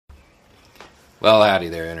Well, howdy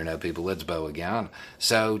there, Internet people. It's Bo again.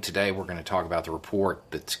 So, today we're going to talk about the report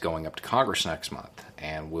that's going up to Congress next month,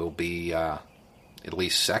 and will be, at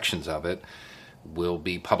least sections of it, will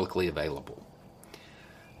be publicly available.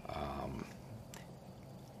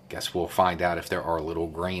 Guess we'll find out if there are little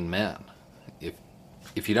green men.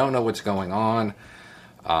 If you don't know what's going on,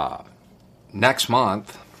 next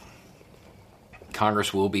month,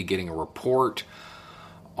 Congress will be getting a report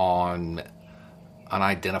on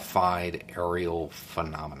unidentified aerial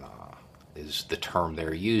phenomena is the term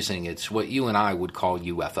they're using. It's what you and I would call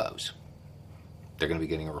UFOs. They're going to be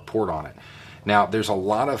getting a report on it. Now, there's a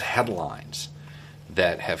lot of headlines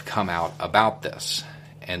that have come out about this,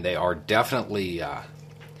 and they are definitely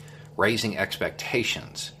raising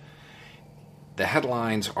expectations. The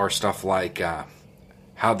headlines are stuff like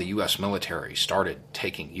how the U.S. military started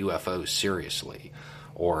taking UFOs seriously,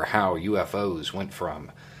 or how UFOs went from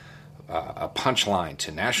a punchline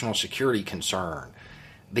to national security concern.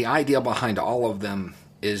 The idea behind all of them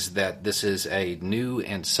is that this is a new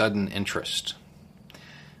and sudden interest.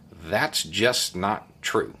 That's just not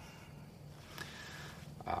true.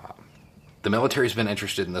 The military's been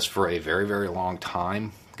interested in this for a very, very long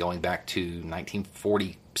time, going back to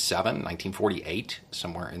 1947, 1948,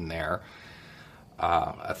 somewhere in there.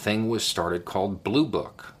 A thing was started called Blue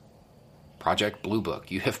Book, Project Blue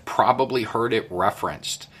Book. You have probably heard it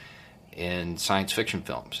referenced in science fiction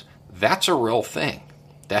films. That's a real thing.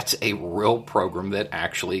 That's a real program that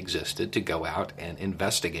actually existed to go out and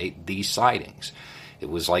investigate these sightings. It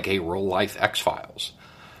was like a real-life X-Files.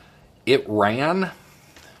 It ran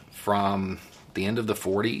from the end of the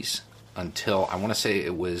 40s until, I want to say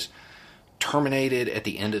it was terminated at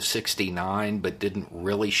the end of 69, but didn't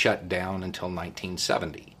really shut down until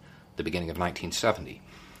 1970, the beginning of 1970.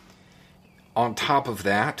 On top of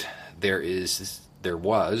that, there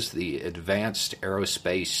was the Advanced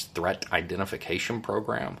Aerospace Threat Identification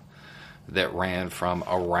Program that ran from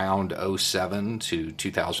around 07 to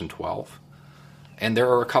 2012. And there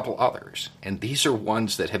are a couple others. And these are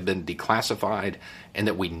ones that have been declassified and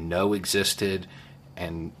that we know existed.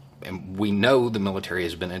 And we know the military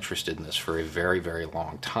has been interested in this for a very, very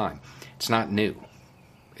long time. It's not new.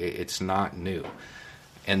 It's not new.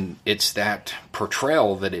 And it's that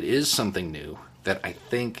portrayal that it is something new that I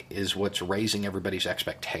think is what's raising everybody's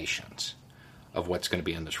expectations of what's going to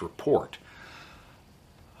be in this report.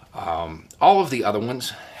 All of the other ones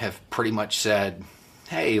have pretty much said,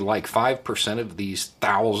 hey, like 5% of these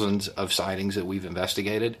thousands of sightings that we've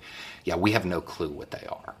investigated, yeah, we have no clue what they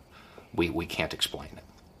are. We can't explain it.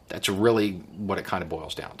 That's really what it kind of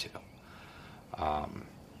boils down to.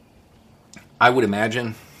 I would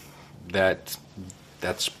imagine that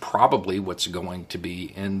that's probably what's going to be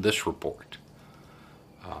in this report.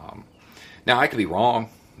 Now, I could be wrong,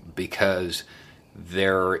 because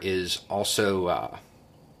there is also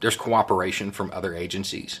there's cooperation from other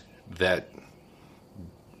agencies that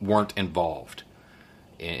weren't involved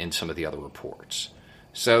in some of the other reports.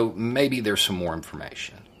 So maybe there's some more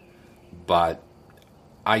information. But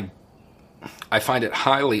I find it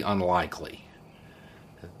highly unlikely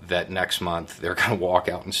that next month they're going to walk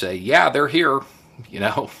out and say, yeah, they're here. You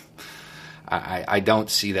know, I don't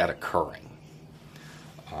see that occurring.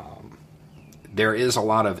 There is a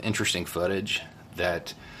lot of interesting footage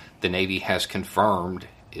that the Navy has confirmed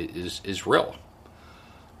is real.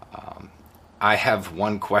 I have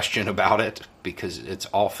one question about it, because it's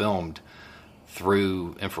all filmed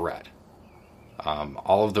through infrared.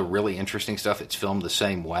 All of the really interesting stuff, it's filmed the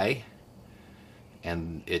same way,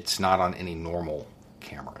 and it's not on any normal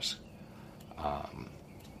cameras.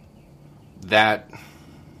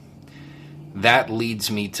 That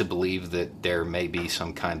leads me to believe that there may be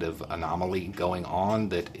some kind of anomaly going on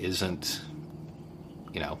that isn't,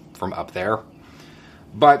 from up there.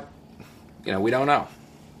 But, we don't know.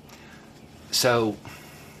 So,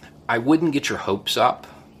 I wouldn't get your hopes up,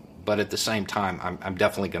 but at the same time, I'm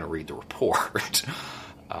definitely going to read the report.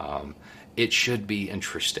 It should be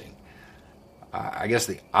interesting. I guess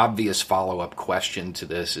the obvious follow-up question to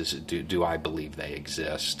this is, do I believe they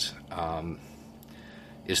exist?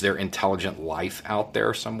 Is there intelligent life out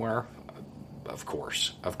there somewhere? Of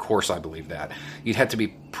course. Of course I believe that. You'd have to be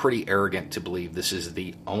pretty arrogant to believe this is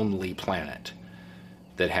the only planet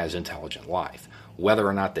that has intelligent life. Whether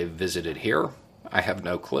or not they've visited here, I have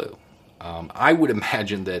no clue. I would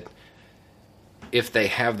imagine that if they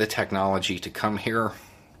have the technology to come here,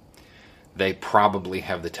 they probably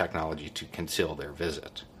have the technology to conceal their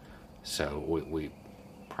visit. So we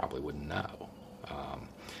probably wouldn't know.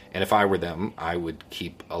 And if I were them, I would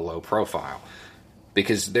keep a low profile.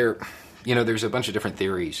 Because there's a bunch of different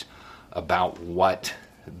theories about what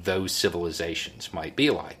those civilizations might be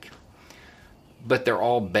like. but they're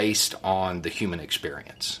all based on the human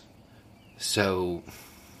experience. So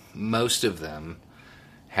most of them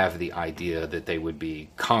have the idea that they would be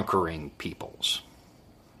conquering peoples,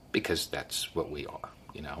 because that's what we are,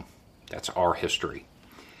 that's our history.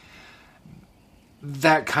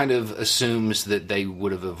 That kind of assumes that they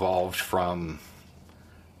would have evolved from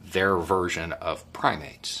their version of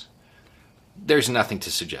primates. There's nothing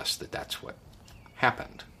to suggest that that's what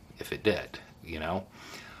happened, if it did,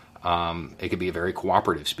 It could be a very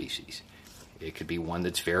cooperative species. It could be one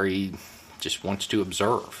that's just wants to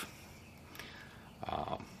observe.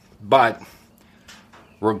 But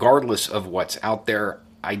regardless of what's out there,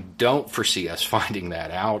 I don't foresee us finding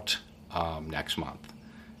that out next month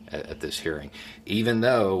at this hearing,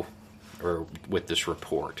 with this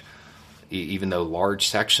report, even though large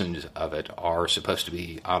sections of it are supposed to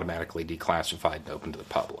be automatically declassified and open to the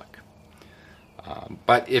public.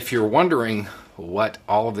 But if you're wondering what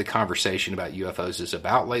all of the conversation about UFOs is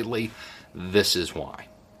about lately, this is why.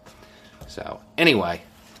 So anyway,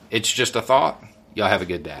 it's just a thought. Y'all have a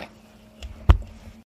good day.